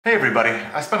Hey everybody,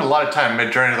 I spent a lot of time in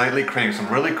Midjourney lately creating some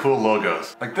really cool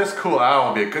logos. Like this cool owl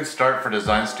will be a good start for a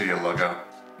design studio logo.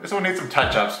 This one needs some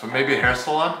touch-ups, but maybe a hair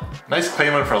salon? Nice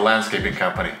clean one for a landscaping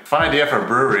company. Fun idea for a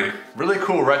brewery. Really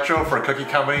cool retro for a cookie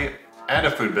company and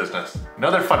a food business.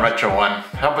 Another fun retro one.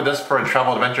 How about this for a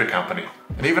travel adventure company?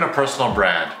 And even a personal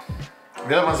brand.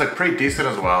 The other ones look pretty decent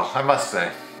as well, I must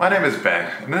say. My name is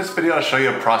Ben, and in this video I'll show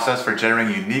you a process for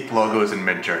generating unique logos in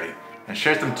Midjourney, and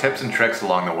share some tips and tricks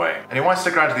along the way. And you want to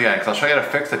stick around to the end because I'll show you how to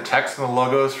fix the text and the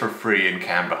logos for free in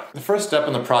Canva. The first step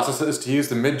in the process is to use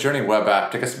the Midjourney web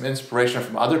app to get some inspiration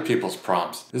from other people's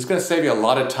prompts. This is going to save you a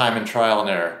lot of time in trial and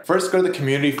error. First, go to the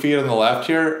community feed on the left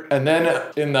here, and then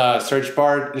in the search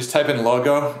bar, just type in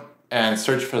logo and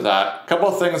search for that. A couple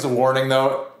of things, a warning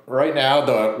though. Right now,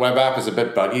 the web app is a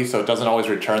bit buggy, so it doesn't always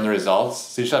return the results.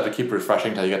 So you just have to keep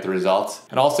refreshing until you get the results.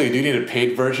 And also, you do need a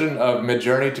paid version of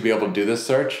Midjourney to be able to do this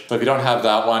search. So if you don't have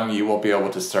that one, you won't be able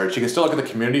to search. You can still look at the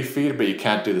community feed, but you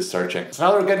can't do the searching. So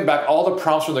now that we're getting back all the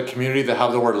prompts from the community that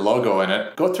have the word logo in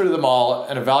it, go through them all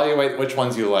and evaluate which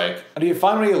ones you like. And if you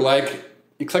find one you like,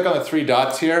 you click on the three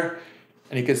dots here,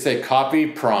 and you can say copy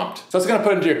prompt. So it's gonna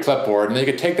put it into your clipboard, and then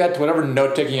you can take that to whatever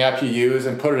note-taking app you use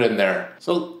and put it in there.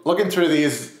 So looking through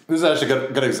these, this is actually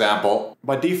a good example.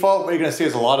 By default, what you're gonna see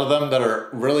is a lot of them that are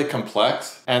really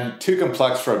complex and too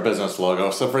complex for a business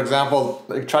logo. So for example,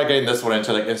 like try getting this one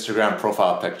into like Instagram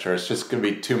profile picture. It's just gonna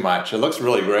be too much. It looks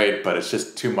really great, but it's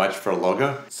just too much for a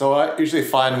logo. So I usually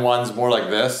find ones more like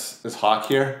this hawk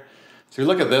here. So you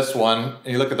look at this one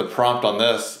and you look at the prompt on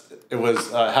this, it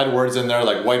was had words in there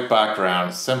like white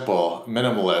background, simple,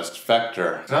 minimalist,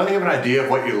 vector. So now that you have an idea of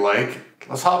what you like,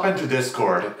 let's hop into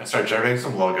Discord and start generating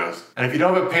some logos. And if you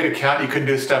don't have a paid account, you couldn't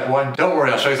do step one. Don't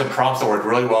worry, I'll show you some prompts that work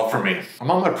really well for me.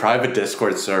 I'm on my private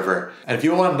Discord server, and if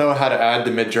you want to know how to add the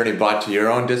Midjourney bot to your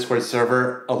own Discord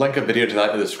server, I'll link a video to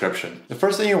that in the description. The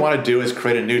first thing you want to do is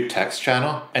create a new text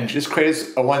channel, and just create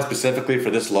a one specifically for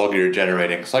this logo you're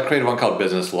generating. So I created one called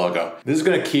business logo. This is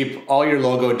going to keep all your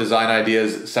logo design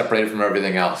ideas separated from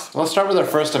everything else. So let's start with our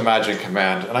first imagine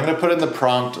command, and I'm going to put in the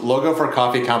prompt, logo for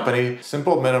coffee company,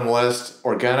 simple minimalist,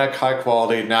 organic, high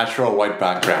quality, natural, white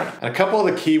background. And a couple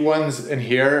of the key ones in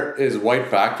here is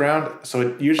white background. So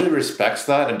it usually respects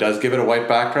that and does give it a white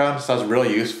background. So that's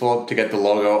really useful to get the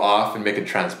logo off and make it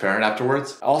transparent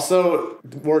afterwards. Also,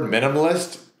 the word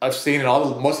minimalist, I've seen in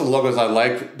most of the logos I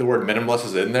like, the word minimalist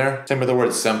is in there. Same with the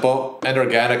word simple. And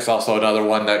organic's also another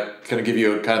one that can give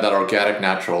you kind of that organic,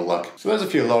 natural look. So there's a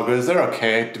few logos, they're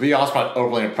okay. To be honest, I'm not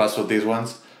overly impressed with these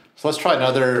ones. So let's try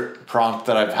another prompt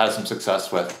that I've had some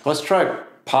success with. Let's try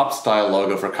pop style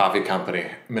logo for coffee company,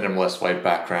 minimalist white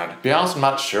background. To be honest, I'm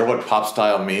not sure what pop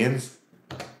style means.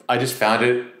 I just found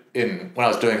it when I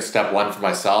was doing step one for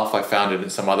myself. I found it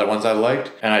in some other ones I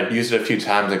liked, and I used it a few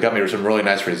times. It got me some really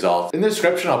nice results. In the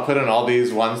description, I'll put in all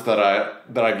these ones that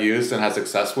I've used and had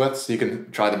success with, so you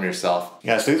can try them yourself.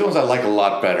 Yeah, so these ones I like a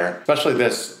lot better, especially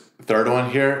this third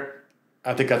one here.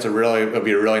 I think that's it'll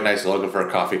be a really nice logo for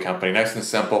a coffee company, nice and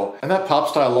simple. And that pop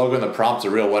style logo in the prompt's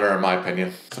a real winner in my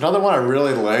opinion. So another one I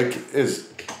really like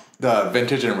is the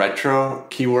vintage and retro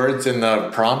keywords in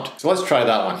the prompt. So let's try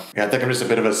that one. Yeah, I think I'm just a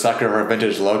bit of a sucker for a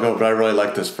vintage logo, but I really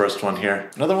like this first one here.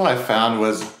 Another one I found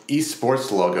was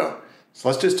esports logo. So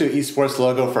let's just do esports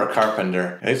logo for a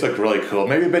carpenter. And these look really cool.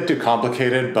 Maybe a bit too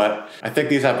complicated, but I think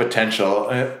these have potential.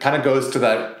 And it kind of goes to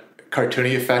that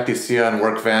cartoony effect you see on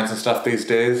work vans and stuff these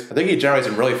days. I think you generate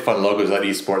some really fun logos that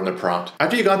esport in the prompt.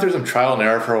 After you've gone through some trial and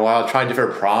error for a while, trying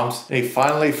different prompts, and you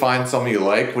finally find something you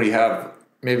like, where you have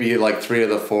maybe like 3 of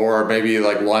the 4, or maybe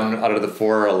like 1 out of the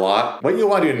 4 a lot. What you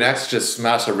want to do next is just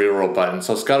smash a reroll button.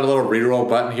 So it's got a little reroll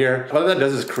button here. What that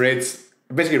does is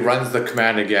basically runs the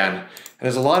command again. And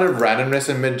there's a lot of randomness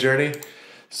in Midjourney.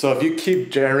 So if you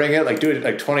keep generating it, like do it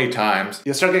like 20 times,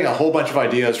 you'll start getting a whole bunch of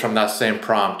ideas from that same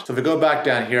prompt. So if we go back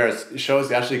down here, it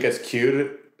shows it actually gets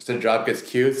queued. So the job gets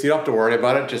queued, so you don't have to worry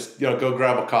about it. Just go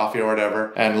grab a coffee or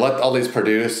whatever and let all these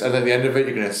produce. And at the end of it,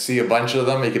 you're gonna see a bunch of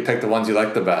them. You can pick the ones you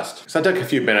like the best. So that took a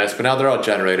few minutes, but now they're all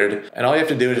generated. And all you have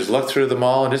to do is just look through them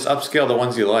all and just upscale the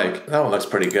ones you like. That one looks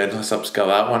pretty good. Let's upscale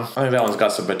that one. I think that one's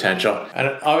got some potential.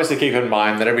 And obviously keep in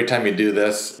mind that every time you do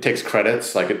this, it takes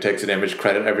credits, like it takes an image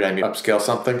credit every time you upscale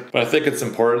something. But I think it's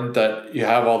important that you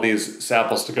have all these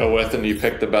samples to go with and you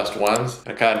pick the best ones.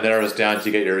 It kind of narrows down to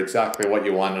get exactly what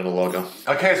you want in a logo.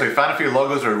 Okay, so we found a few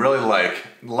logos we really like.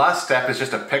 The last step is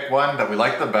just to pick one that we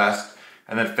like the best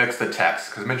and then fix the text,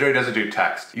 because Midjourney doesn't do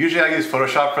text. Usually I use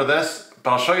Photoshop for this,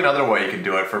 but I'll show you another way you can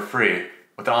do it for free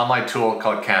with an online tool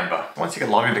called Canva. Once you get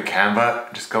logged into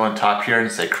Canva, just go on top here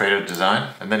and say create a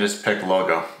design, and then just pick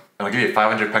logo. And I'll give you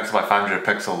 500 pixel by 500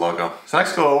 pixel logo. So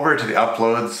next go over to the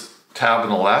uploads tab on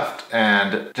the left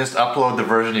and just upload the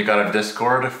version you got on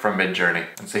Discord from Midjourney.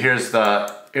 And so here's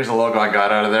the logo I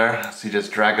got out of there. So you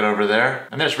just drag it over there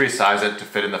and then just resize it to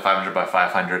fit in the 500 by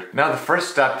 500. Now the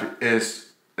first step is,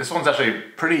 this one's actually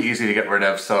pretty easy to get rid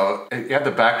of. So you have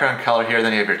the background color here,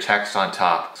 then you have your text on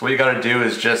top. So what you gotta do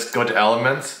is just go to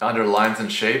elements, under lines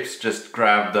and shapes, just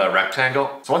grab the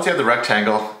rectangle. So once you have the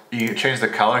rectangle, you can change the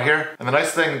color here. And the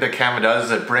nice thing that Canva does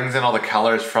is it brings in all the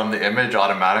colors from the image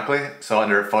automatically. So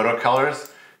under photo colors,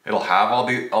 it'll have all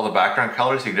the background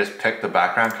colors. You can just pick the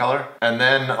background color. And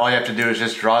then all you have to do is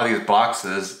just draw these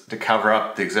boxes to cover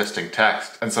up the existing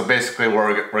text. And so basically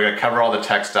we're gonna cover all the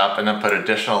text up and then put an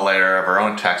additional layer of our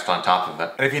own text on top of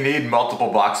it. And if you need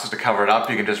multiple boxes to cover it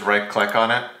up, you can just right click on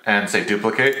it and say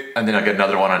duplicate, and then you'll get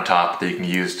another one on top that you can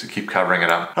use to keep covering it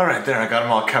up. All right, there, I got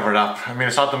them all covered up. I mean,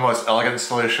 it's not the most elegant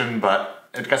solution, but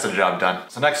it gets the job done.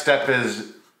 So next step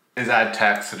is add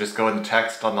text. So just go in the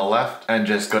text on the left and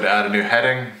just go to add a new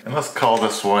heading. And let's call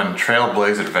this one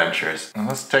Trailblaze Adventures. And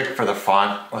let's take for the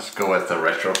font, let's go with the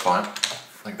retro font.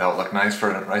 I think that would look nice for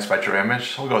a nice retro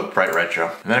image. We'll go with bright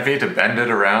retro. And then if you need to bend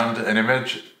it around an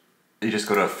image, you just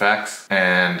go to effects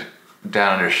and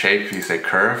down under shape, you say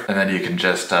curve. And then you can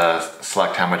just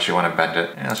select how much you want to bend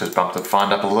it. And let's just bump the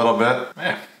font up a little bit.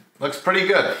 Yeah. Looks pretty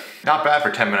good. Not bad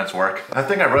for 10 minutes work. The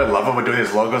thing I really love about doing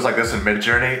these logos like this in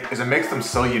Midjourney is it makes them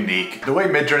so unique. The way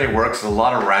Midjourney works is a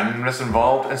lot of randomness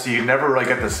involved, and so you never really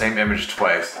get the same image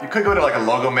twice. You could go to like a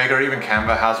logo maker, even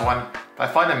Canva has one, but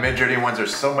I find the Midjourney ones are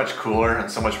so much cooler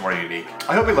and so much more unique.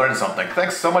 I hope you learned something.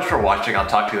 Thanks so much for watching. I'll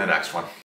talk to you in the next one.